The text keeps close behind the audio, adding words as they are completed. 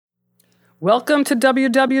Welcome to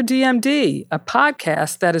WWDMD, a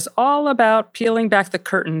podcast that is all about peeling back the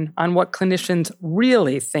curtain on what clinicians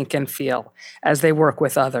really think and feel as they work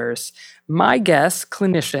with others. My guests,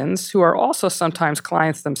 clinicians, who are also sometimes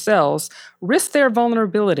clients themselves, risk their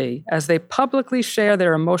vulnerability as they publicly share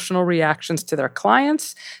their emotional reactions to their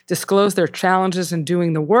clients, disclose their challenges in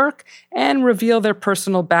doing the work, and reveal their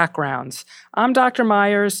personal backgrounds. I'm Dr.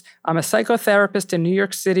 Myers. I'm a psychotherapist in New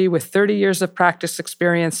York City with 30 years of practice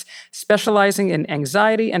experience, specializing in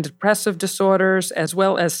anxiety and depressive disorders, as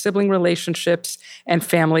well as sibling relationships and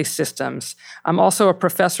family systems. I'm also a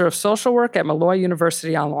professor of social work at Malloy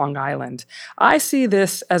University on Long Island. I see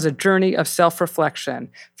this as a journey of self-reflection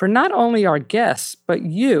for not only our guests, but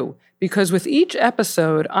you, because with each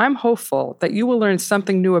episode, I'm hopeful that you will learn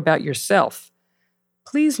something new about yourself.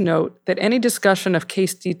 Please note that any discussion of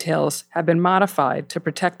case details have been modified to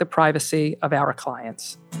protect the privacy of our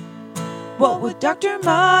clients. What would Dr.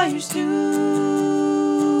 Myers do?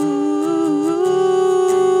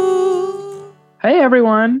 Hey,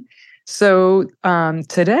 everyone. So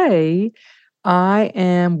today I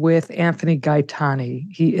am with Anthony Gaetani.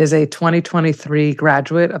 He is a 2023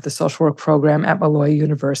 graduate of the social work program at Malloy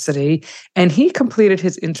University, and he completed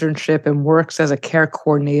his internship and works as a care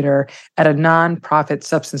coordinator at a nonprofit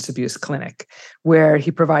substance abuse clinic, where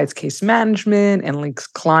he provides case management and links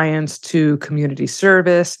clients to community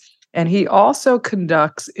service. And he also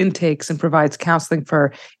conducts intakes and provides counseling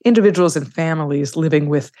for individuals and families living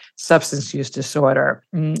with substance use disorder.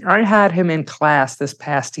 I had him in class this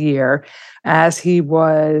past year as he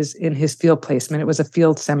was in his field placement. It was a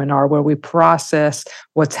field seminar where we process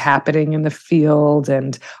what's happening in the field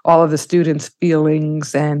and all of the students'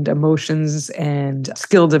 feelings and emotions and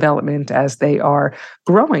skill development as they are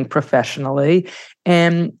growing professionally.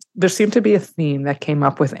 And there seemed to be a theme that came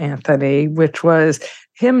up with Anthony, which was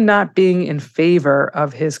him not being in favor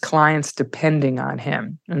of his clients depending on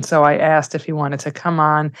him. And so I asked if he wanted to come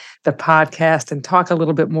on the podcast and talk a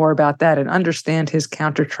little bit more about that and understand his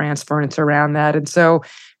countertransference around that. And so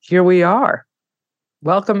here we are.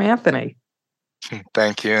 Welcome, Anthony.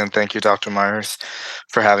 Thank you. And thank you, Dr. Myers,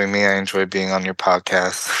 for having me. I enjoy being on your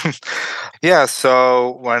podcast. Yeah,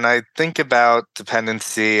 so when I think about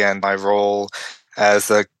dependency and my role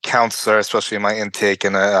as a counselor, especially in my intake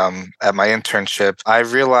and at my internship, I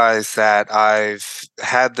realized that I've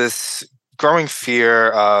had this growing fear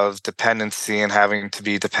of dependency and having to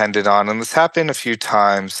be dependent on. And this happened a few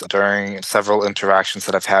times during several interactions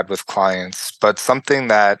that I've had with clients. But something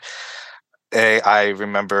that I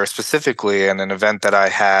remember specifically in an event that I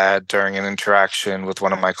had during an interaction with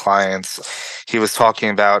one of my clients, he was talking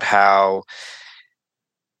about how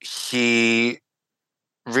he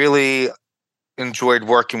really enjoyed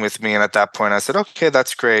working with me. And at that point I said, okay,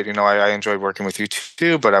 that's great. I enjoyed working with you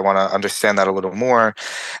too, but I want to understand that a little more.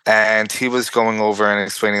 And he was going over and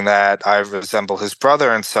explaining that I resemble his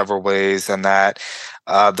brother in several ways, and that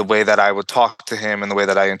the way that I would talk to him and the way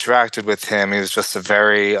that I interacted with him, it was just a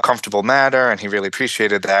very comfortable matter, and he really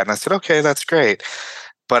appreciated that. And I said, okay, that's great.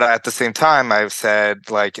 But at the same time, I've said,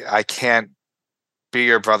 I can't be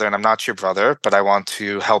your brother and I'm not your brother, but I want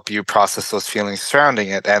to help you process those feelings surrounding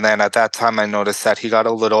it. And then at that time, I noticed that he got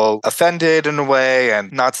a little offended in a way, and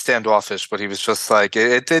not standoffish, but he was just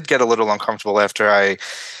it did get a little uncomfortable after I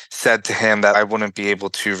said to him that I wouldn't be able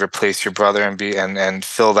to replace your brother and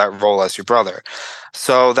fill that role as your brother.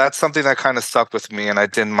 So that's something that kind of stuck with me, and I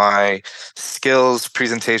did my skills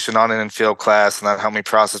presentation on it in field class, and that helped me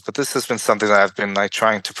process. But this has been something that I've been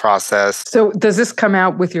trying to process. So does this come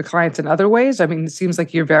out with your clients in other ways? I mean, it seems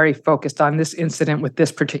like you're very focused on this incident with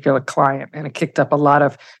this particular client, and it kicked up a lot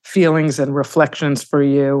of feelings and reflections for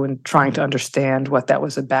you and trying to understand what that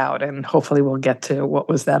was about. And hopefully we'll get to what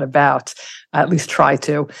was that about, at least try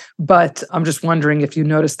to. But I'm just wondering if you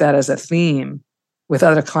noticed that as a theme with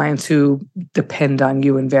other clients who depend on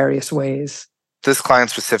you in various ways. This client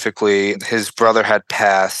specifically, his brother had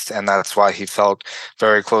passed, and that's why he felt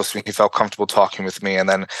very close to me. He felt comfortable talking with me. And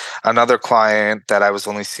then another client that I was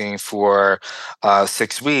only seeing for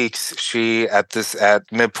 6 weeks, she at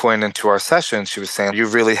midpoint into our session, she was saying, "You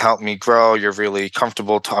really helped me grow. You're really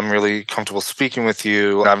comfortable. I'm really comfortable speaking with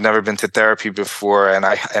you. I've never been to therapy before, and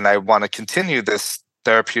I want to continue this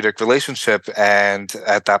therapeutic relationship." And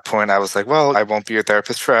at that point I was like, well, I won't be your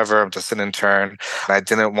therapist forever. I'm just an intern. I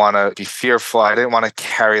didn't want to be fearful. I didn't want to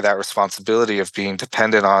carry that responsibility of being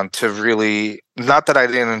dependent on to really, not that I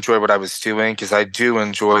didn't enjoy what I was doing, because I do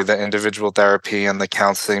enjoy the individual therapy and the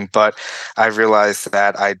counseling, but I realized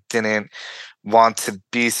that I didn't want to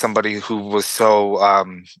be somebody who was so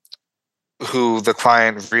who the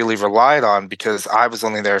client really relied on because I was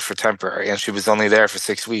only there for temporary and she was only there for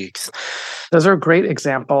 6 weeks. Those are great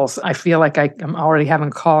examples. I feel like I'm already having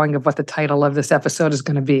a calling of what the title of this episode is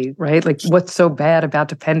going to be, right? Like, what's so bad about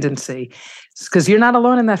dependency? Because you're not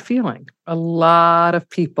alone in that feeling. A lot of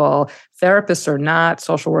people, therapists or not,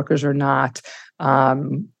 social workers or not,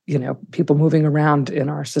 people moving around in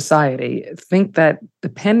our society think that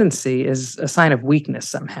dependency is a sign of weakness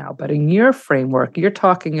somehow. But in your framework, you're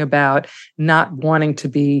talking about not wanting to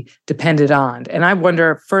be depended on. And I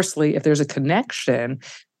wonder, firstly, if there's a connection.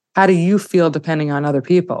 How do you feel depending on other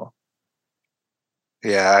people?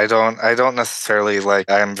 Yeah, I don't necessarily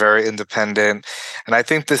I'm very independent. And I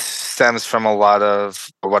think this stems from a lot of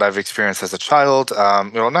what I've experienced as a child.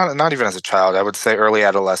 Not even as a child. I would say early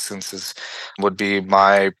adolescence would be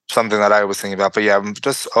something that I was thinking about. But yeah, I've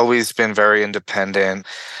just always been very independent.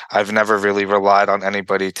 I've never really relied on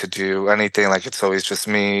anybody to do anything. Like it's always just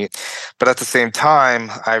me. But at the same time,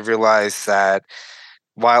 I realized that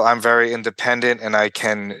while I'm very independent and I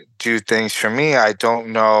can do things for me, I don't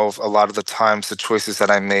know if a lot of the times the choices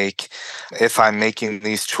that I make, if I'm making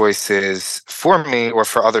these choices for me or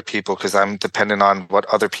for other people, because I'm dependent on what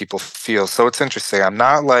other people feel. So it's interesting. I'm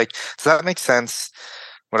not does that make sense?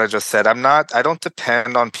 What I just said? I don't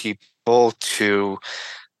depend on people to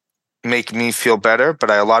make me feel better, but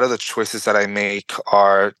a lot of the choices that I make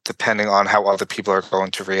are depending on how other people are going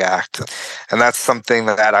to react. And that's something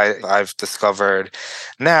that I've discovered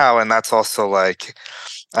now. And that's also I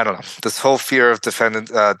don't know, this whole fear of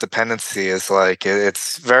dependency is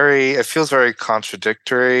it feels very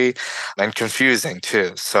contradictory and confusing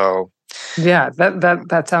too. So Yeah,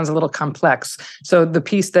 that sounds a little complex. So the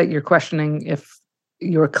piece that you're questioning, if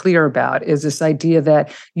you're clear about, is this idea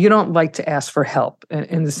that you don't like to ask for help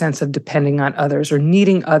in the sense of depending on others or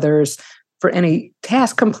needing others for any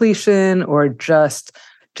task completion, or just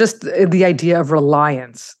the idea of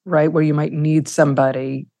reliance, right? Where you might need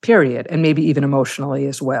somebody, period, and maybe even emotionally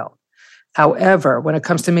as well. However, when it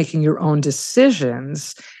comes to making your own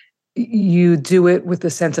decisions, you do it with the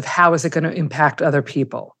sense of how is it going to impact other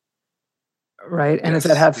people? Right. And does that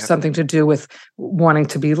yes, have yeah. something to do with wanting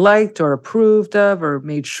to be liked or approved of, or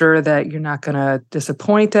made sure that you're not going to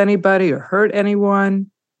disappoint anybody or hurt anyone?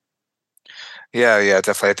 Yeah,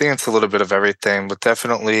 definitely. I think it's a little bit of everything, but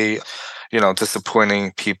definitely,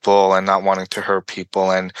 disappointing people and not wanting to hurt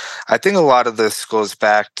people. And I think a lot of this goes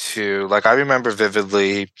back to, I remember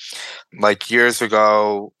vividly, years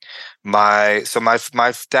ago, my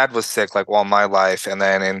dad was sick all my life, and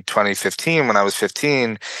then in 2015, when I was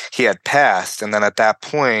 15, he had passed. And then at that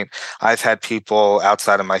point, I've had people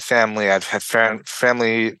outside of my family. I've had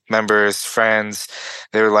family members, friends.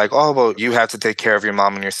 They were like, "Oh, well, you have to take care of your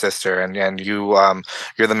mom and your sister, and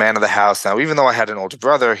you're the man of the house now." Even though I had an older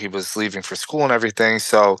brother, he was leaving for school and everything,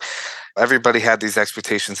 so everybody had these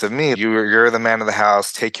expectations of me. You're the man of the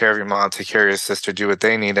house. Take care of your mom. Take care of your sister. Do what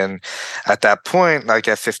they need. And at that point,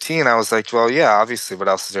 at 15, I was like, well, yeah, obviously, what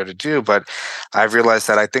else is there to do? But I realized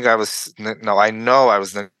that I know I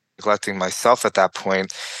was neglecting myself at that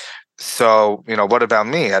point. So, what about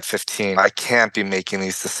me at 15? I can't be making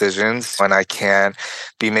these decisions, and I can't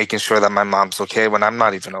be making sure that my mom's okay when I'm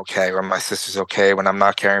not even okay, or my sister's okay when I'm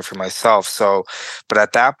not caring for myself. So, but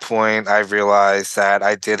at that point, I realized that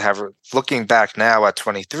looking back now at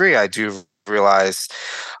 23, I do realize,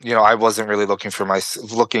 I wasn't really looking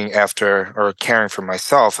after or caring for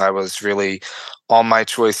myself. I was really, all my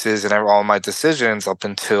choices and all my decisions up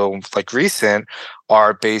until recent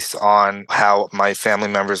are based on how my family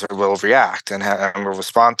members will react and will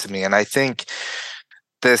respond to me. And I think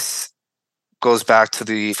this goes back to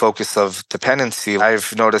the focus of dependency.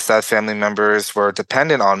 I've noticed that family members were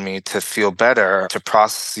dependent on me to feel better, to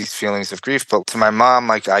process these feelings of grief. But to my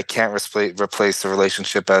mom, I can't replace the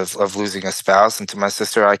relationship of losing a spouse. And to my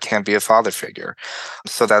sister, I can't be a father figure.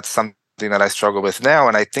 So that's something that I struggle with now.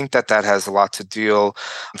 And I think that has a lot to deal.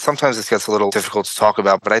 Sometimes this gets a little difficult to talk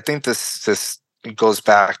about, but I think this goes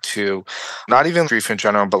back to not even grief in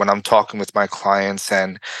general, but when I'm talking with my clients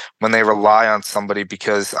and when they rely on somebody,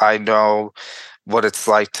 because I know what it's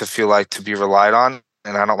like to feel like to be relied on.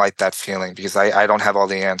 And I don't like that feeling because I don't have all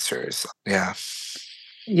the answers. Yeah.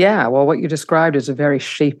 Yeah. Well, what you described is a very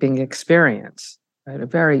shaping experience, right? A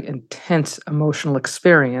very intense emotional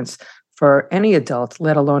experience for any adult,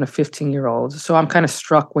 let alone a 15-year-old. So I'm kind of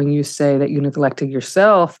struck when you say that you neglected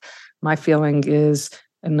yourself. My feeling is,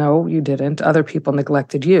 no, you didn't. Other people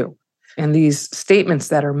neglected you. And these statements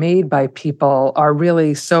that are made by people are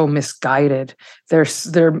really so misguided.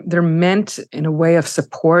 They're meant in a way of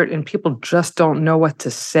support, and people just don't know what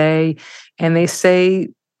to say. And they say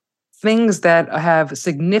things that have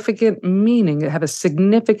significant meaning, that have a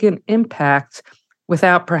significant impact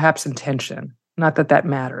without perhaps intention. Not that that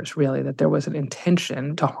matters, really, that there was an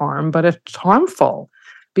intention to harm, but it's harmful.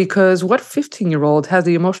 Because what 15-year-old has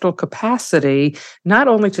the emotional capacity not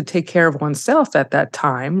only to take care of oneself at that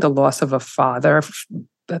time, the loss of a father,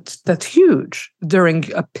 that's huge during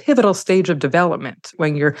a pivotal stage of development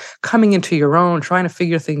when you're coming into your own, trying to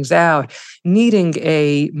figure things out, needing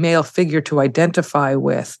a male figure to identify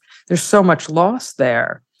with. There's so much loss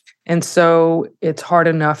there. And so it's hard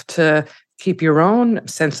enough to keep your own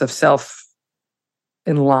sense of self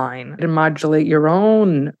in line and modulate your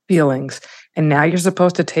own feelings. And now you're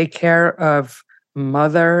supposed to take care of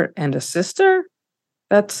mother and a sister?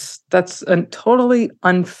 That's a totally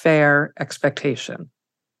unfair expectation.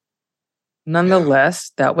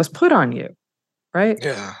 Nonetheless, that was put on you, right?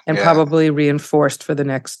 Yeah. And Yeah. probably reinforced for the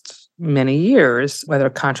next many years, whether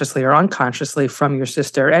consciously or unconsciously, from your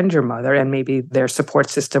sister and your mother, and maybe their support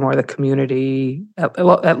system or the community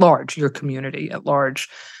at large, your community at large.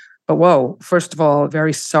 But whoa, first of all,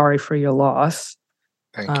 very sorry for your loss.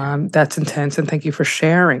 Thank you. That's intense, and thank you for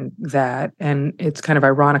sharing that. And it's kind of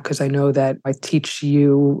ironic because I know that I teach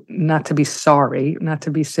you not to be sorry, not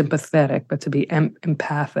to be sympathetic, but to be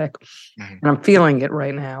empathic. Mhm. And I'm feeling it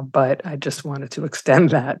right now, but I just wanted to extend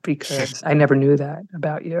that because I never knew that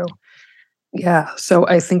about you. Yeah, so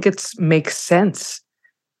I think it makes sense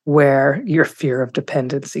where your fear of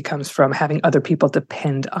dependency comes from, having other people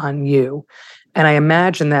depend on you. And I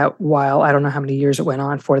imagine that while I don't know how many years it went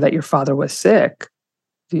on for, that your father was sick.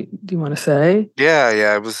 Do you want to say?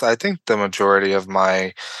 Yeah. It was, I think, the majority of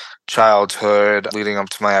my childhood leading up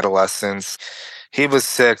to my adolescence. He was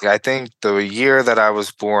sick. I think the year that I was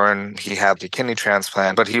born, he had a kidney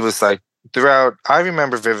transplant, but he was like, throughout, I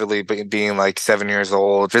remember vividly being like 7 years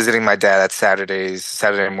old, visiting my dad at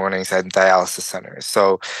Saturday mornings at dialysis centers.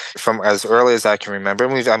 So from as early as I can remember,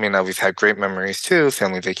 and we've had great memories too,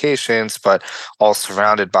 family vacations, but all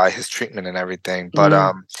surrounded by his treatment and everything. But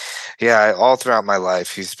Mm. yeah, all throughout my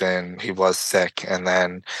life, he was sick. And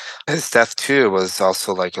then his death too was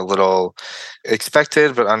also like a little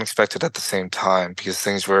expected, but unexpected at the same time because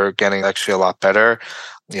things were getting actually a lot better.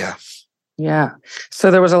 Yeah. Yeah. So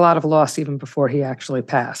there was a lot of loss even before he actually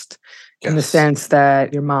passed, in the Yes. sense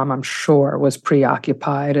that your mom, I'm sure, was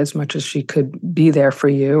preoccupied as much as she could be there for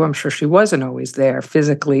you. I'm sure she wasn't always there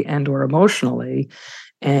physically and or emotionally.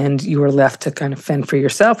 And you were left to kind of fend for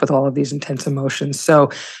yourself with all of these intense emotions. So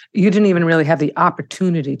you didn't even really have the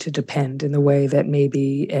opportunity to depend in the way that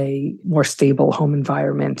maybe a more stable home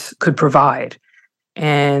environment could provide.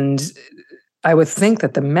 And I would think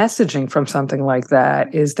that the messaging from something like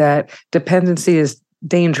that is that dependency is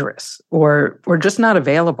dangerous or just not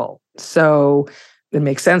available. So it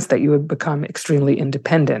makes sense that you would become extremely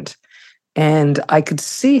independent. And I could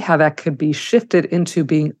see how that could be shifted into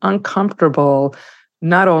being uncomfortable,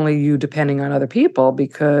 not only you depending on other people,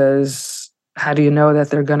 because how do you know that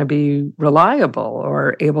they're going to be reliable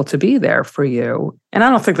or able to be there for you? And I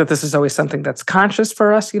don't think that this is always something that's conscious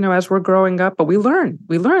for us, as we're growing up, but we learn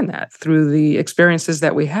that through the experiences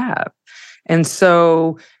that we have. And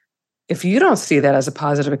so if you don't see that as a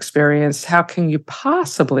positive experience, how can you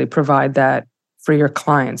possibly provide that for your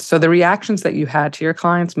clients? So the reactions that you had to your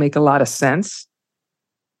clients make a lot of sense,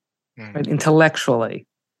 right, intellectually.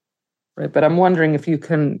 Right. But I'm wondering if you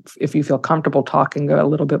feel comfortable talking a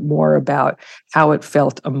little bit more about how it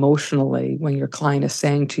felt emotionally when your client is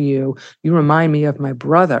saying to you, you remind me of my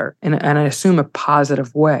brother, and I assume a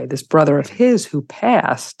positive way, this brother of his who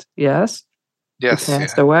passed, yes? Who Yes.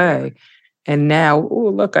 passed Yeah. away. And now, oh,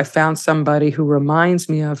 look, I found somebody who reminds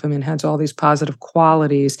me of him and has all these positive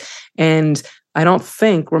qualities. And I don't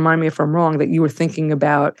think, remind me if I'm wrong, that you were thinking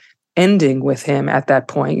about ending with him at that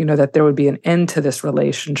point, that there would be an end to this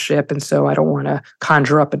relationship. And so I don't want to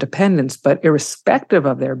conjure up a dependence, but irrespective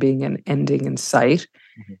of there being an ending in sight,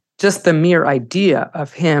 just the mere idea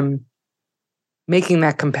of him making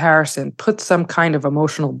that comparison put some kind of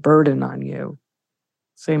emotional burden on you.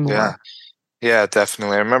 Say more. Yeah,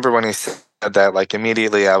 definitely. I remember when he said that, like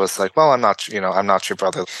immediately I was like, well, I'm not your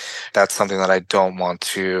brother. That's something that I don't want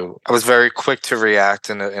to. I was very quick to react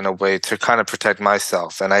in a way to kind of protect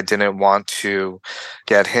myself. And I didn't want to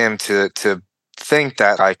get him to think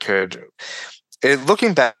that I could.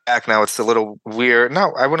 Looking back now, it's a little weird.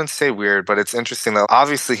 No, I wouldn't say weird, but it's interesting that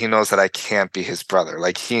obviously he knows that I can't be his brother.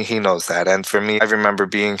 Like he knows that. And for me, I remember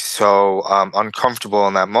being so uncomfortable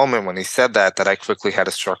in that moment when he said that I quickly had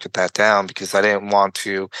to structure that down because I didn't want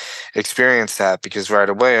to experience that. Because right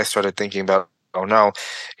away I started thinking about oh no,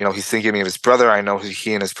 he's thinking of me of his brother. I know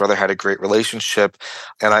he and his brother had a great relationship.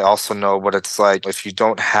 And I also know what it's like if you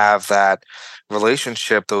don't have that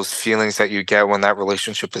relationship, those feelings that you get when that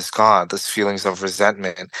relationship is gone, those feelings of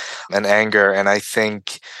resentment and anger. And I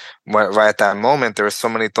think right at that moment, there were so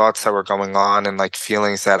many thoughts that were going on and like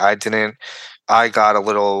feelings that I got a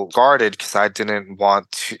little guarded because I didn't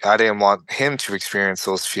want him to experience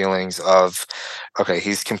those feelings of, okay,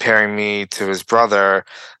 he's comparing me to his brother,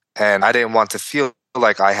 and I didn't want to feel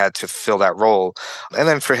like I had to fill that role. And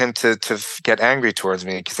then for him to get angry towards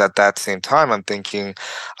me, because at that same time, I'm thinking,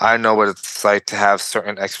 I know what it's like to have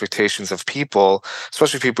certain expectations of people,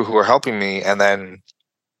 especially people who are helping me. And then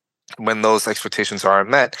when those expectations aren't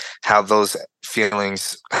met, how those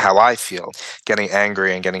feelings, how I feel, getting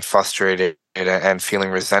angry and getting frustrated and feeling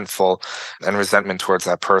resentful and resentment towards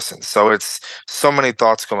that person. So it's so many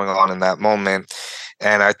thoughts going on in that moment.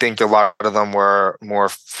 And I think a lot of them were more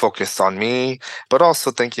focused on me, but also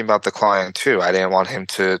thinking about the client too. I didn't want him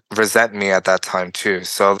to resent me at that time too.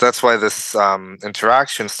 So that's why this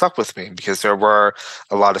interaction stuck with me, because there were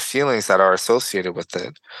a lot of feelings that are associated with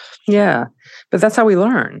it. Yeah, but that's how we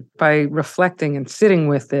learn, by reflecting and sitting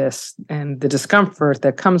with this and the discomfort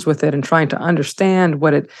that comes with it and trying to understand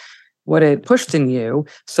what it pushed in you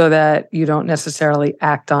so that you don't necessarily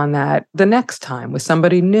act on that the next time with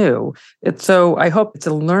somebody new. So I hope it's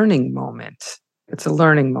a learning moment. It's a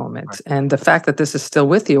learning moment. And the fact that this is still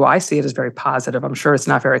with you, I see it as very positive. I'm sure it's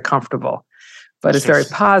not very comfortable, but it's very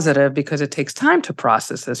positive because it takes time to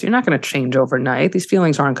process this. You're not going to change overnight. These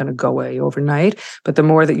feelings aren't going to go away overnight. But the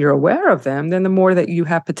more that you're aware of them, then the more that you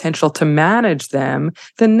have potential to manage them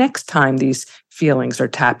the next time these feelings are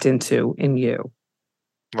tapped into in you.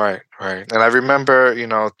 Right, right. And I remember,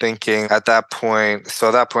 thinking at that point, so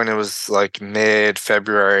at that point it was like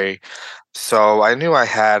mid-February. So I knew I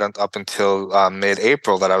had up until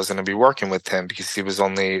mid-April that I was going to be working with him because he was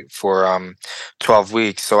only for 12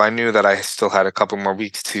 weeks. So I knew that I still had a couple more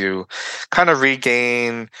weeks to kind of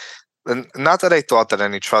regain. And not that I thought that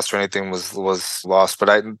any trust or anything was lost,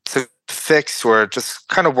 but to fix or just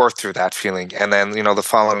kind of work through that feeling. And then, the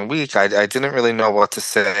following week, I didn't really know what to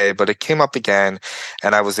say, but it came up again,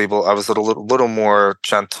 and I was a little more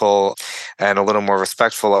gentle and a little more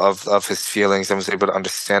respectful of his feelings, and was able to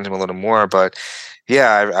understand him a little more. But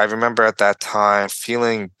yeah, I remember at that time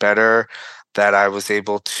feeling better, that I was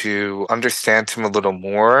able to understand him a little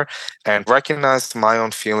more and recognize my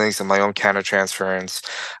own feelings and my own countertransference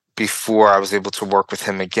before I was able to work with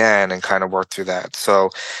him again and kind of work through that. So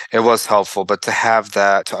it was helpful, but to have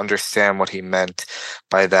that, to understand what he meant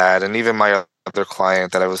by that, and even my other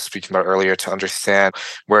client that I was speaking about earlier, to understand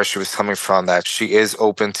where she was coming from, that she is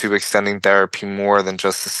open to extending therapy more than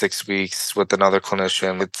just the 6 weeks with another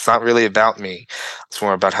clinician. It's not really about me. It's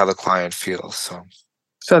more about how the client feels.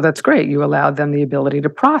 So that's great. You allowed them the ability to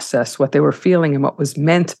process what they were feeling and what was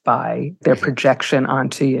meant by their projection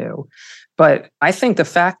onto you. But I think the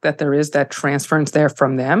fact that there is that transference there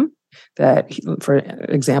from them, that, for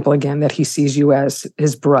example, again, that he sees you as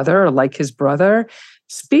his brother or like his brother,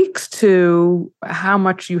 speaks to how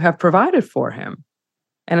much you have provided for him.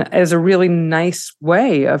 And as a really nice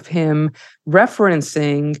way of him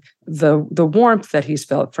referencing the warmth that he's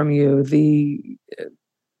felt from you, the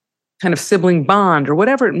kind of sibling bond or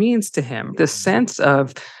whatever it means to him, this sense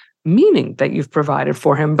of meaning that you've provided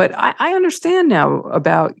for him. But I understand now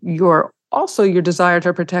about your desire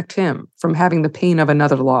to protect him from having the pain of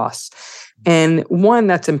another loss. And one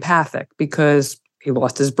that's empathic because he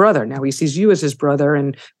lost his brother. Now he sees you as his brother,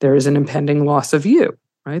 and there is an impending loss of you.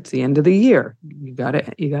 Right, it's the end of the year. You got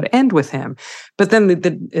to end with him. But then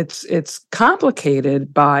it's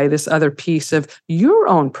complicated by this other piece of your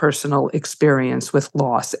own personal experience with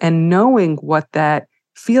loss and knowing what that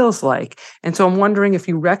feels like. And so I'm wondering if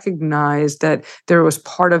you recognize that there was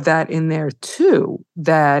part of that in there too,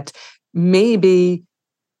 that maybe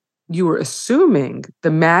you were assuming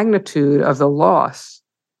the magnitude of the loss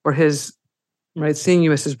or his, right, seeing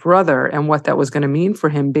you as his brother and what that was going to mean for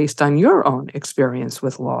him based on your own experience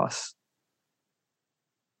with loss.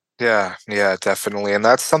 Yeah, definitely. And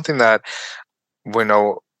that's something that we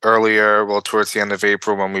know earlier, well, towards the end of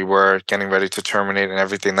April when we were getting ready to terminate and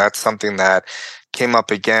everything, that's something that came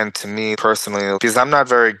up again to me personally, because I'm not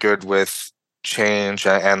very good with change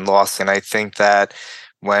and loss. And I think that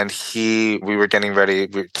when we were getting ready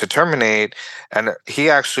to terminate, and he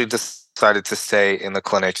actually decided decided to stay in the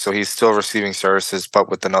clinic. So he's still receiving services, but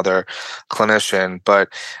with another clinician. But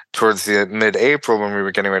towards the mid-April, when we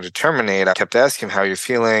were getting ready to terminate, I kept asking him, how are you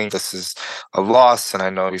feeling? This is a loss. And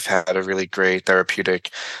I know we've had a really great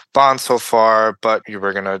therapeutic bond so far, but we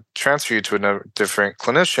were going to transfer you to a different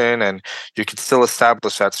clinician and you could still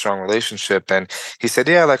establish that strong relationship. And he said,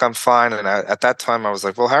 yeah, like I'm fine. And at that time, I was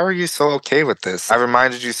like, well, how are you so okay with this? I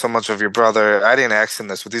reminded you so much of your brother. I didn't ask him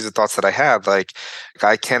this, but these are thoughts that I had. Like,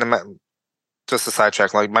 I can't imagine, just a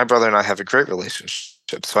sidetrack, like my brother and I have a great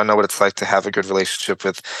relationship. So I know what it's like to have a good relationship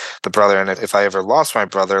with the brother. And if I ever lost my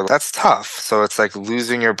brother, that's tough. So it's like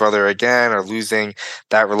losing your brother again or losing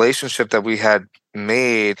that relationship that we had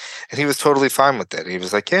made. And he was totally fine with it. He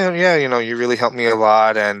was like, yeah, you really helped me a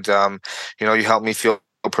lot. And, you helped me feel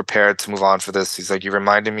prepared to move on for this. He's like, you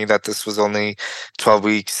reminded me that this was only 12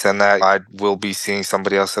 weeks and that I will be seeing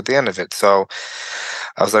somebody else at the end of it. So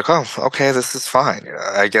I was like, oh, okay, this is fine.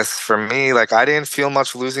 I guess for me, like I didn't feel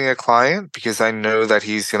much losing a client because I know that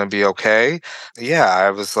he's going to be okay. Yeah,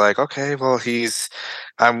 I was like, okay, well,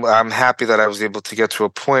 I'm happy that I was able to get to a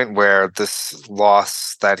point where this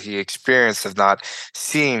loss that he experienced of not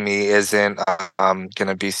seeing me isn't going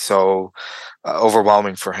to be so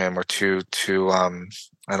overwhelming for him or too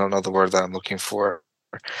I don't know the word that I'm looking for,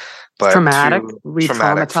 but Traumatic, too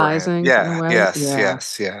traumatic for him. re-traumatizing in a Yeah, way. yes, Yeah.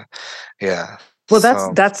 yes, yeah. Well,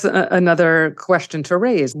 So that's another question to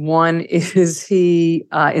raise. One, is he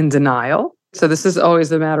in denial? So this is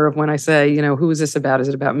always a matter of when I say, who is this about? Is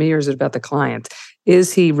it about me or is it about the client?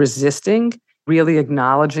 Is he resisting, really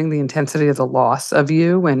acknowledging the intensity of the loss of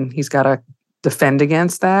you and he's got to defend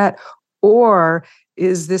against that? Or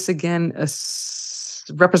is this again a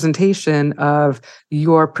representation of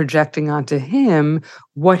your projecting onto him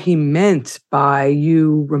what he meant by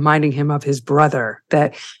you reminding him of his brother,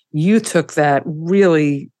 that you took that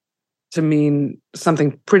really to mean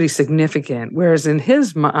something pretty significant, whereas in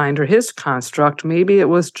his mind or his construct, maybe it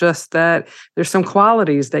was just that there's some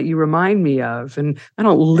qualities that you remind me of, and I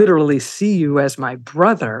don't literally see you as my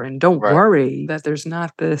brother, and don't right. worry that there's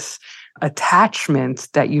not this attachment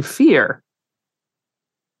that you fear.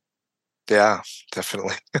 Yeah,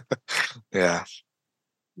 definitely. Yeah.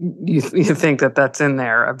 You think that that's in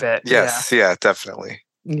there a bit. Yes, yeah, definitely.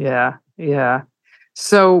 Yeah.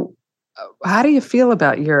 So how do you feel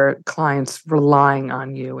about your clients relying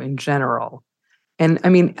on you in general? And I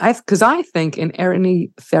mean, because I think in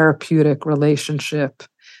any therapeutic relationship,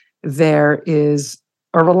 there is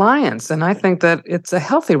a reliance. And I think that it's a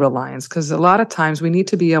healthy reliance because a lot of times we need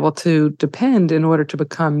to be able to depend in order to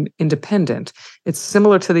become independent. It's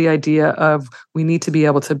similar to the idea of we need to be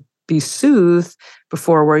able to be soothed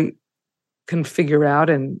before we can figure out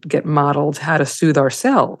and get modeled how to soothe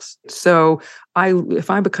ourselves. So if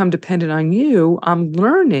I become dependent on you, I'm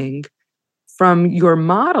learning from your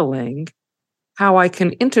modeling how I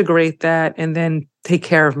can integrate that and then take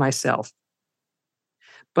care of myself.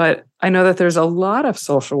 But I know that there's a lot of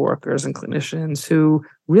social workers and clinicians who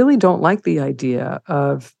really don't like the idea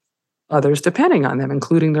of others depending on them,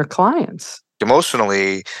 including their clients.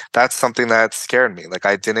 Emotionally, that's something that scared me. Like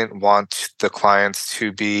I didn't want the clients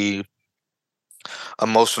to be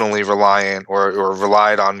emotionally reliant or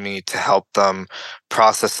relied on me to help them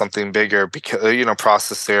process something bigger, because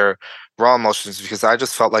process their raw emotions, because I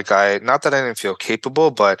just felt like not that I didn't feel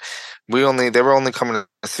capable, but they were only coming in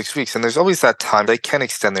 6 weeks, and there's always that time they can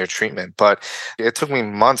extend their treatment. But it took me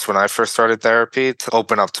months when I first started therapy to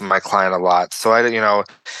open up to my client a lot. So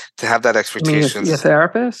to have that You mean expectations. your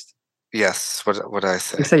therapist? Yes. What did I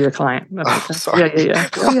say? You say your client. That's Oh, okay.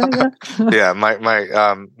 sorry. Yeah. Yeah,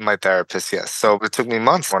 my therapist, yes. So it took me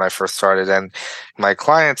months when I first started, and my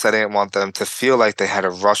clients, I didn't want them to feel like they had to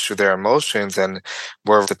rush through their emotions and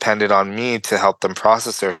were dependent on me to help them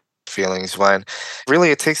process their feelings, when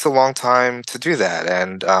really it takes a long time to do that.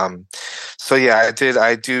 And so yeah,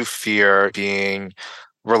 I do fear being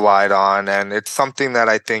relied on, and it's something that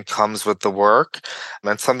I think comes with the work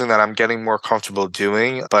and something that I'm getting more comfortable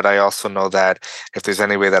doing. But I also know that if there's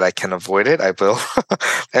any way that I can avoid it, I will.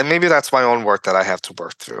 And maybe that's my own work that I have to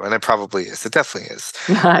work through, and it probably is. It definitely is.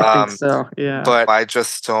 I think so. Yeah. But I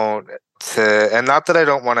just don't and not that I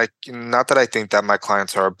don't want to, not that I think that my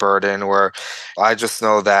clients are a burden, or I just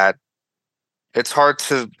know that it's hard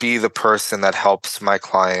to be the person that helps my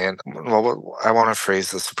client. Well, I want to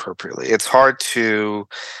phrase this appropriately. It's hard to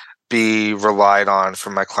be relied on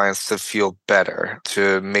for my clients to feel better,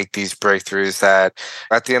 to make these breakthroughs that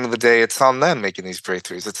at the end of the day, it's on them making these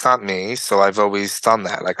breakthroughs. It's not me. So I've always done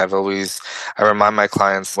that. Like I remind my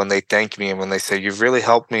clients when they thank me and when they say, you've really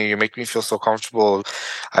helped me, you make me feel so comfortable,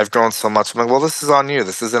 I've grown so much. I'm like, well, this is on you.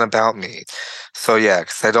 This isn't about me. So yeah,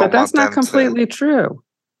 because I But don't that's want not them to. completely true.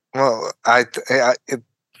 Well,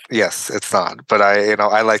 yes, it's not, but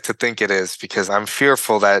I like to think it is because I'm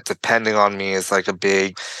fearful that depending on me is like a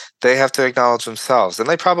big, they have to acknowledge themselves, and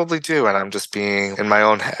they probably do, and I'm just being in my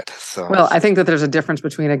own head. So, Well, I think that there's a difference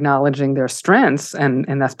between acknowledging their strengths, and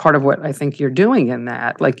that's part of what I think you're doing in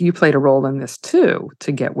that. Like you played a role in this too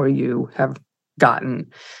to get where you have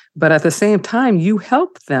gotten. But at the same time, you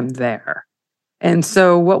helped them there. And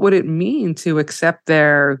so, what would it mean to accept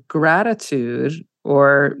their gratitude,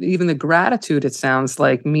 or even the gratitude, it sounds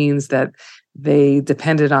like, means that they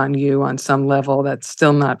depended on you on some level that's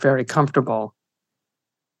still not very comfortable.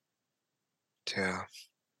 yeah,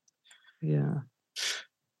 Yeah.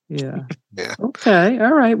 Yeah. yeah. Okay.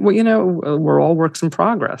 All right. Well, we're all works in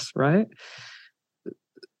progress, right?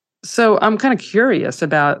 So, I'm kind of curious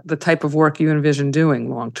about the type of work you envision doing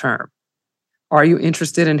long term. Are you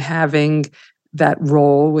interested in having that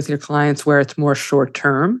role with your clients where it's more short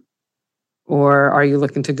term? Or are you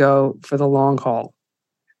looking to go for the long haul?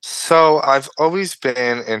 So I've always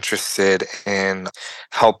been interested in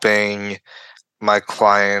helping my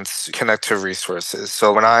clients connect to resources.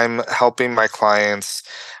 So when I'm helping my clients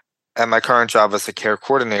at my current job as a care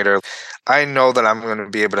coordinator, I know that I'm going to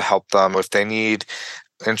be able to help them if they need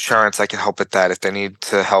insurance. I can help with that. If they need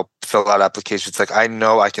to help fill out applications, like I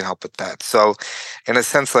know I can help with that. So in a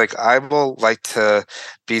sense, like I will like to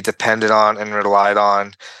be depended on and relied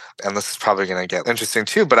on. And this is probably going to get interesting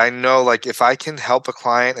too, but I know like if I can help a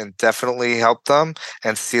client and definitely help them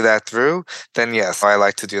and see that through, then yes, I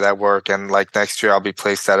like to do that work. And like next year I'll be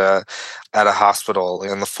placed at a hospital.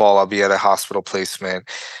 In the fall I'll be at a hospital placement.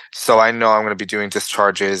 So I know I'm going to be doing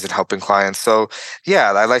discharges and helping clients. So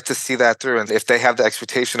yeah, I like to see that through. And if they have the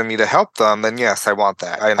expectation of me to help them, then yes, I want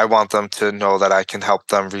that. I want them to know that I can help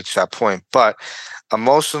them reach that point. But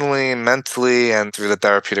emotionally, mentally, and through the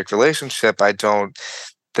therapeutic relationship, I don't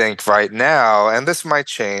think right now, and this might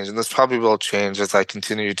change, and this probably will change as I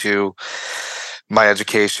continue to my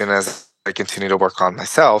education, as I continue to work on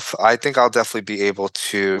myself. I think I'll definitely be able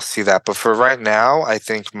to see that. But for right now, I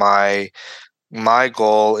think my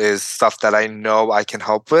goal is stuff that I know I can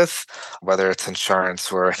help with, whether it's insurance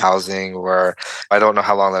or housing, or I don't know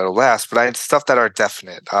how long that'll last, but stuff that are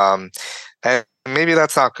definite. And maybe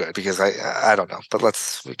that's not good because I don't know, but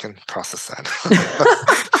we can process that.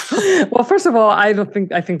 Well, first of all, I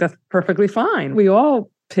think that's perfectly fine. We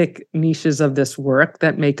all pick niches of this work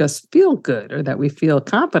that make us feel good or that we feel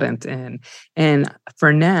competent in. And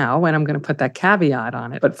for now, and I'm going to put that caveat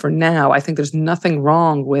on it, but for now, I think there's nothing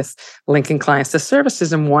wrong with linking clients to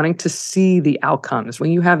services and wanting to see the outcomes.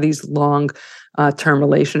 When you have these long term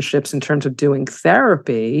relationships in terms of doing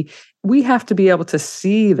therapy, we have to be able to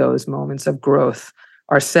see those moments of growth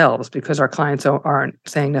ourselves, because our clients aren't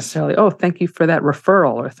saying necessarily, oh, thank you for that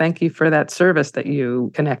referral or thank you for that service that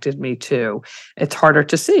you connected me to. It's harder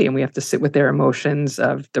to see, and we have to sit with their emotions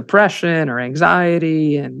of depression or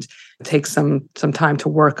anxiety and take some time to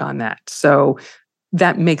work on that. So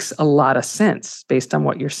that makes a lot of sense based on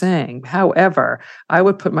what you're saying. However, I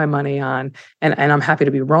would put my money on, and I'm happy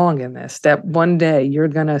to be wrong in this, that one day you're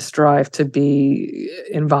going to strive to be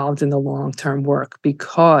involved in the long-term work,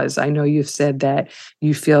 because I know you've said that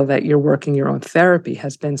you feel that your working your own therapy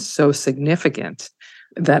has been so significant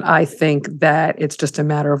that I think that it's just a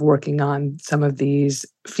matter of working on some of these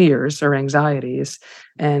fears or anxieties.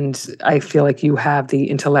 And I feel like you have the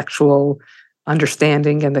intellectual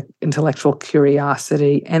understanding and the intellectual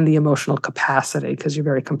curiosity and the emotional capacity, because you're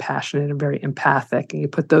very compassionate and very empathic, and you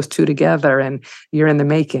put those two together and you're in the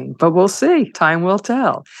making. But we'll see. Time will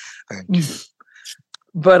tell. Thank you.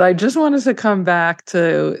 But I just wanted to come back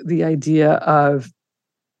to the idea of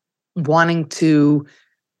wanting to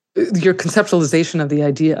your conceptualization of the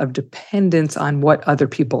idea of dependence on what other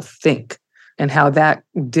people think and how that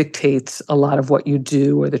dictates a lot of what you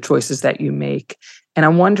do or the choices that you make. And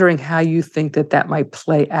I'm wondering how you think that that might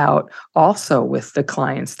play out also with the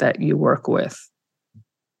clients that you work with.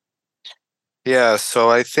 Yeah, so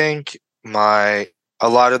I think a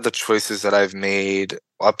lot of the choices that I've made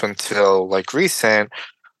up until like recent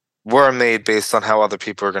were made based on how other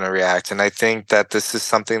people are going to react. And I think that this is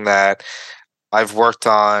something that I've worked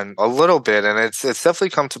on a little bit, and it's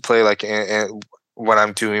definitely come to play like when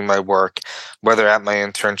I'm doing my work, whether at my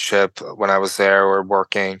internship when I was there or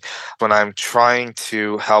working, when I'm trying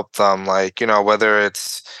to help them, like, whether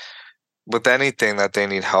it's with anything that they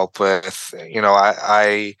need help with,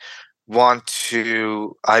 I want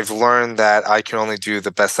to, I've learned that I can only do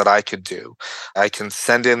the best that I could do. I can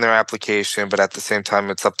send in their application, but at the same time,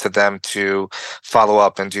 it's up to them to follow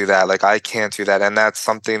up and do that. Like I can't do that. And that's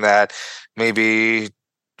something that maybe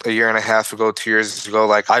a year and a half ago, 2 years ago,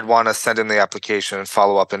 like I'd want to send in the application and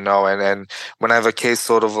follow up and know. And when I have a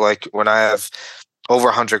caseload of like when I have over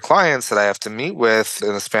 100 clients that I have to meet with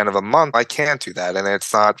in the span of a month, I can't do that. And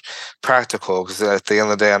it's not practical because at the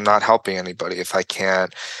end of the day, I'm not helping anybody if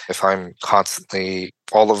I'm constantly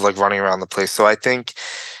all of like running around the place. So I think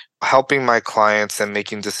helping my clients and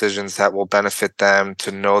making decisions that will benefit them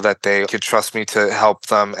to know that they could trust me to help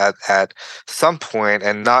them at some point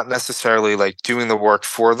and not necessarily like doing the work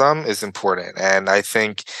for them is important. And I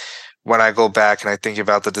think when I go back and I think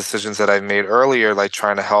about the decisions that I've made earlier, like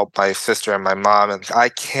trying to help my sister and my mom, and I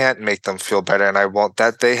can't make them feel better and I won't,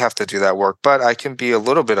 that they have to do that work, but I can be a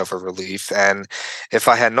little bit of a relief. And if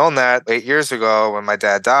I had known that 8 years ago when my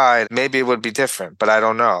dad died, maybe it would be different, but I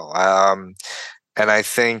don't know. And I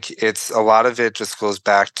think it's a lot of it just goes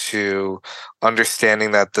back to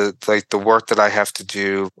understanding that the work that I have to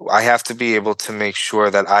do, I have to be able to make sure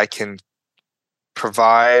that I can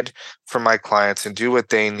provide for my clients and do what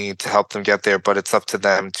they need to help them get there, but it's up to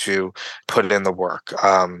them to put in the work.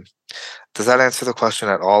 Does that answer the question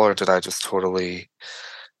at all, or did I just totally?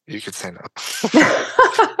 You could say no.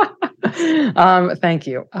 Thank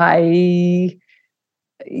you. I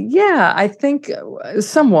think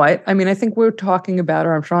somewhat. I mean, I think we're talking about,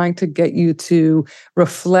 or I'm trying to get you to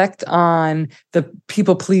reflect on the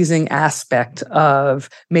people-pleasing aspect of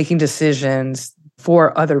making decisions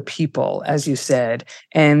for other people, as you said.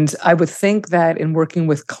 And I would think that in working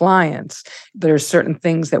with clients, there's certain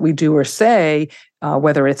things that we do or say,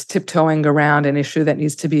 whether it's tiptoeing around an issue that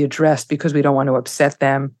needs to be addressed because we don't want to upset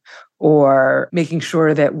them, or making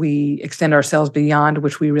sure that we extend ourselves beyond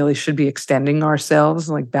which we really should be extending ourselves,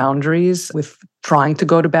 like boundaries with trying to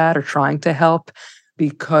go to bat or trying to help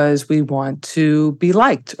because we want to be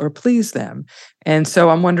liked or please them. And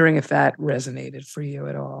so I'm wondering if that resonated for you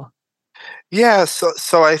at all. Yeah,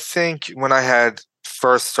 so I think when I had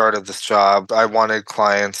first started this job, I wanted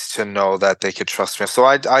clients to know that they could trust me. So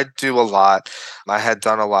I do a lot. I had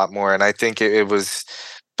done a lot more, and I think it was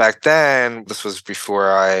back then. This was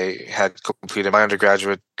before I had completed my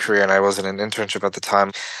undergraduate career, and I was in an internship at the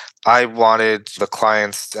time. I wanted the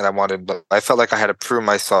clients and I felt like I had to prove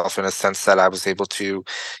myself in a sense that I was able to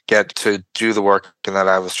get to do the work and that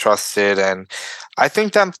I was trusted. And I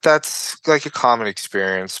think that's like a common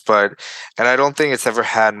experience, and I don't think it's ever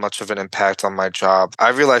had much of an impact on my job. I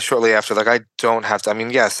realized shortly after, like, I don't have to, I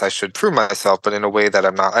mean, yes, I should prove myself, but in a way that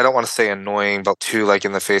I don't want to say annoying, but too like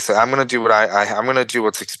in the face. Like, I'm going to do what I'm going to do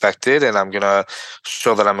what's expected, and I'm going to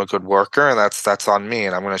show that I'm a good worker, and that's on me.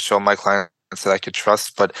 And I'm going to show my clients that I could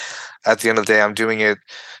trust. But at the end of the day, I'm doing it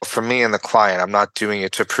for me and the client. I'm not doing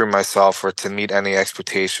it to prove myself or to meet any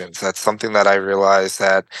expectations. That's something that I realize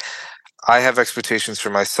that I have expectations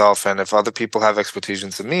for myself, and if other people have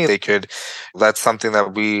expectations of me, that's something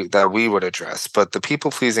that we would address. But the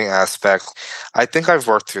people pleasing aspect, I think I've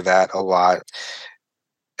worked through that a lot.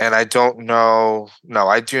 And I don't know. No,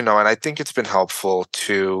 I do know. And I think it's been helpful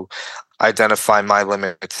to identify my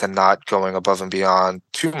limits and not going above and beyond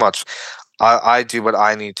too much. I do what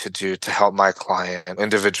I need to do to help my client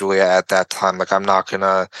individually at that time. Like, I'm not going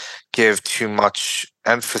to give too much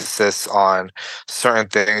emphasis on certain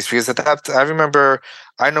things because at that, I remember,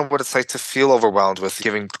 I know what it's like to feel overwhelmed with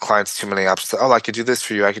giving clients too many options. Oh, I could do this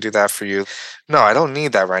for you. I could do that for you. No, I don't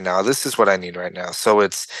need that right now. This is what I need right now. So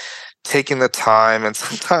it's taking the time, and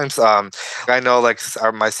sometimes I know like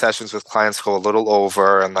my sessions with clients go a little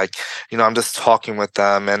over, and like, I'm just talking with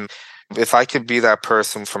them, and if I could be that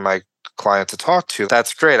person for my client to talk to,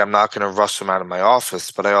 that's great. I'm not going to rush them out of my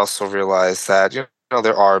office, but I also realize that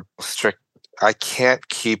there are strict.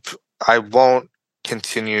 I won't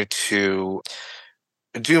continue to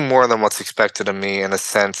do more than what's expected of me in a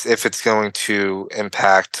sense if it's going to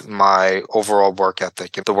impact my overall work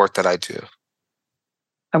ethic and the work that I do.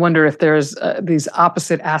 I wonder if there's these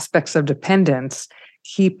opposite aspects of dependence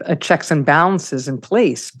keep checks and balances in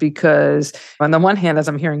place, because on the one hand, as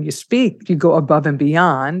I'm hearing you speak, you go above and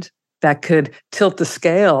beyond. That could tilt the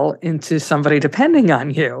scale into somebody depending on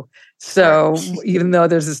you. So even though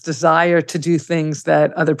there's this desire to do things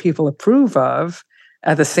that other people approve of,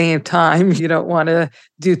 at the same time, you don't want to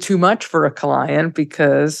do too much for a client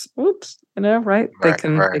because, oops, right? They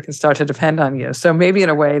can start to depend on you. So maybe in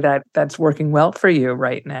a way that's working well for you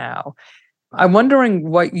right now. I'm wondering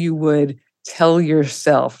what you would tell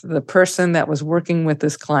yourself, the person that was working with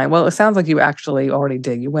this client. Well, it sounds like you actually already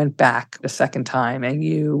did. You went back a second time and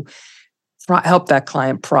you helped that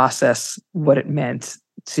client process what it meant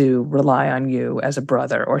to rely on you as a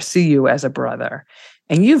brother or see you as a brother.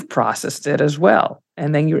 And you've processed it as well.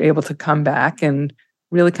 And then you're able to come back and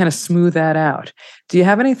really kind of smooth that out. Do you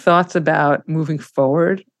have any thoughts about moving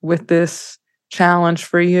forward with this challenge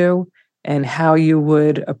for you and how you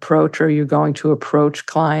would approach or you're going to approach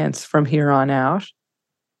clients from here on out?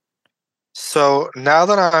 So now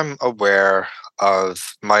that I'm aware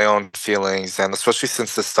of my own feelings, and especially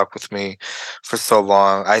since this stuck with me for so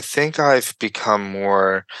long, I think I've become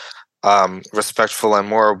more respectful and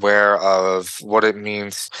more aware of what it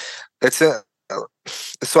means. It's a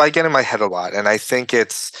so I get in my head a lot, and I think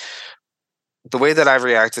it's the way that I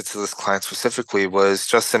reacted to this client specifically was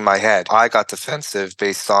just in my head. I got defensive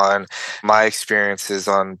based on my experiences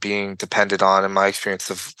on being depended on and my experience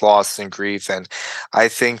of loss and grief. And I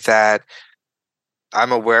think that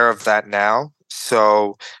I'm aware of that now.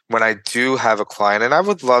 So when I do have a client, and I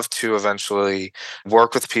would love to eventually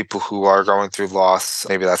work with people who are going through loss,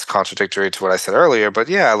 maybe that's contradictory to what I said earlier, but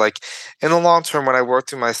yeah, like in the long term, when I work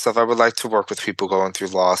through my stuff, I would like to work with people going through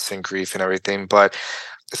loss and grief and everything. But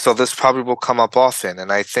so this probably will come up often.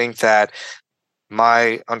 And I think that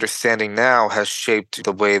my understanding now has shaped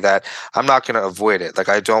the way that I'm not going to avoid it. Like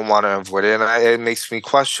I don't want to avoid it, and it makes me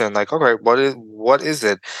question, like, all right, what is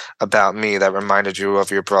it about me that reminded you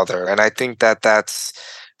of your brother? And I think that that's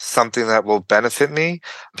something that will benefit me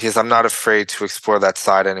because I'm not afraid to explore that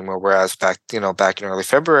side anymore. Whereas back in early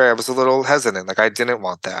February, I was a little hesitant, like I didn't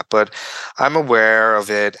want that, but I'm aware of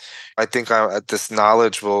it. I think this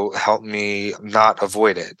knowledge will help me not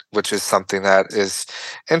avoid it, which is something that is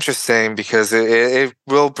interesting because it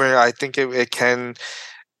will bring, I think it can,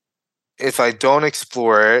 if I don't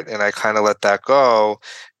explore it and I kind of let that go,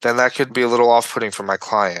 then that could be a little off-putting for my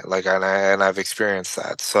client. Like, and I've experienced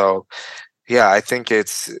that. So yeah, I think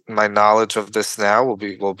it's my knowledge of this now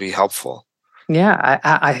will be helpful. Yeah,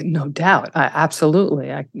 I no doubt.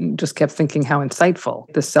 Absolutely. I just kept thinking how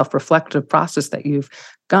insightful this self-reflective process that you've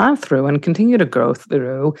gone through and continue to grow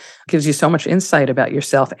through gives you so much insight about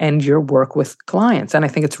yourself and your work with clients. And I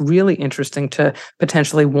think it's really interesting to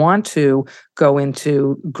potentially want to go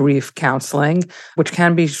into grief counseling, which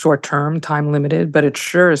can be short-term, time limited, but it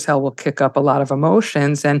sure as hell will kick up a lot of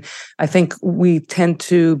emotions. And I think we tend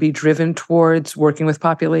to be driven towards working with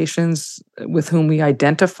populations with whom we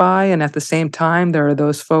identify. And at the same time, there are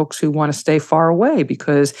those folks who want to stay far away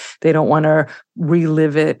because they don't want to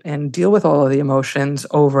relive it and deal with all of the emotions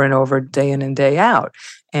over and over, day in and day out.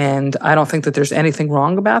 And I don't think that there's anything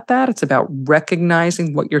wrong about that. It's about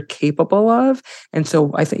recognizing what you're capable of. And so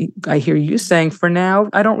I think I hear you saying, for now,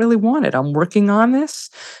 I don't really want it. I'm working on this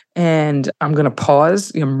and I'm going to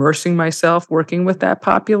pause, immersing myself working with that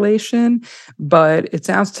population. But it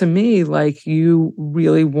sounds to me like you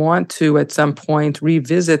really want to, at some point,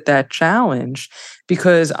 revisit that challenge.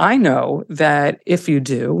 Because I know that if you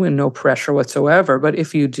do, and no pressure whatsoever, but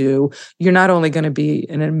if you do, you're not only going to be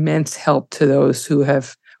an immense help to those who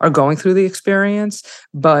are going through the experience,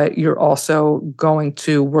 but you're also going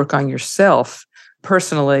to work on yourself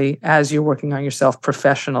personally as you're working on yourself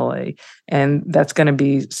professionally. And that's going to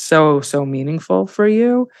be so, so meaningful for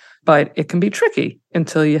you, but it can be tricky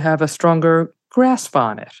until you have a stronger grasp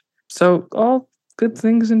on it. So all good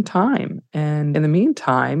things in time. And in the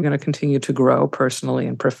meantime, you're going to continue to grow personally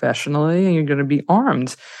and professionally, and you're going to be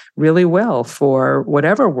armed really well for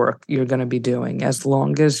whatever work you're going to be doing, as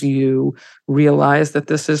long as you realize that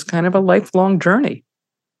this is kind of a lifelong journey.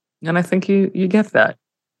 And I think you get that.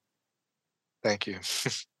 Thank you.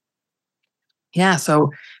 Yeah.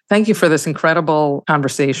 So thank you for this incredible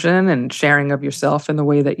conversation and sharing of yourself in the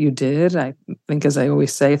way that you did. I think, as I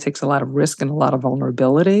always say, it takes a lot of risk and a lot of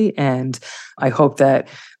vulnerability. And I hope that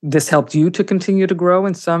this helped you to continue to grow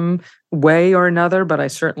in some way or another. But I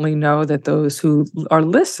certainly know that those who are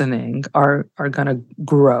listening are going to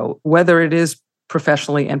grow, whether it is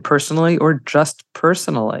professionally and personally or just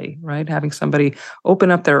personally, right? Having somebody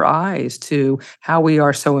open up their eyes to how we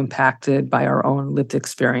are so impacted by our own lived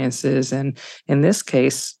experiences. And in this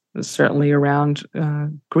case, certainly around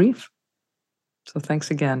grief. So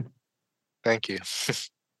thanks again. Thank you.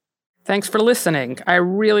 Thanks for listening. I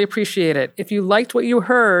really appreciate it. If you liked what you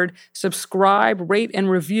heard, subscribe, rate, and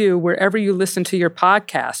review wherever you listen to your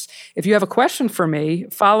podcasts. If you have a question for me,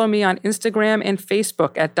 follow me on Instagram and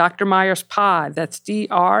Facebook at Dr. Myers Pod. That's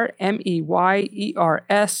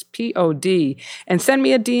DrMeyerspod. And send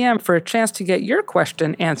me a DM for a chance to get your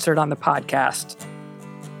question answered on the podcast.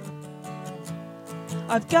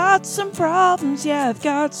 I've got some problems, yeah, I've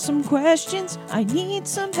got some questions. I need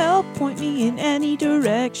some help, point me in any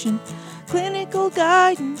direction. Clinical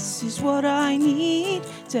guidance is what I need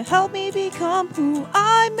to help me become who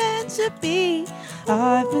I'm meant to be.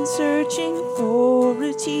 I've been searching for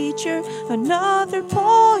a teacher, another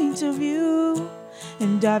point of view.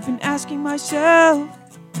 And I've been asking myself,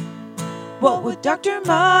 what would Dr.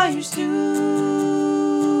 Myers do?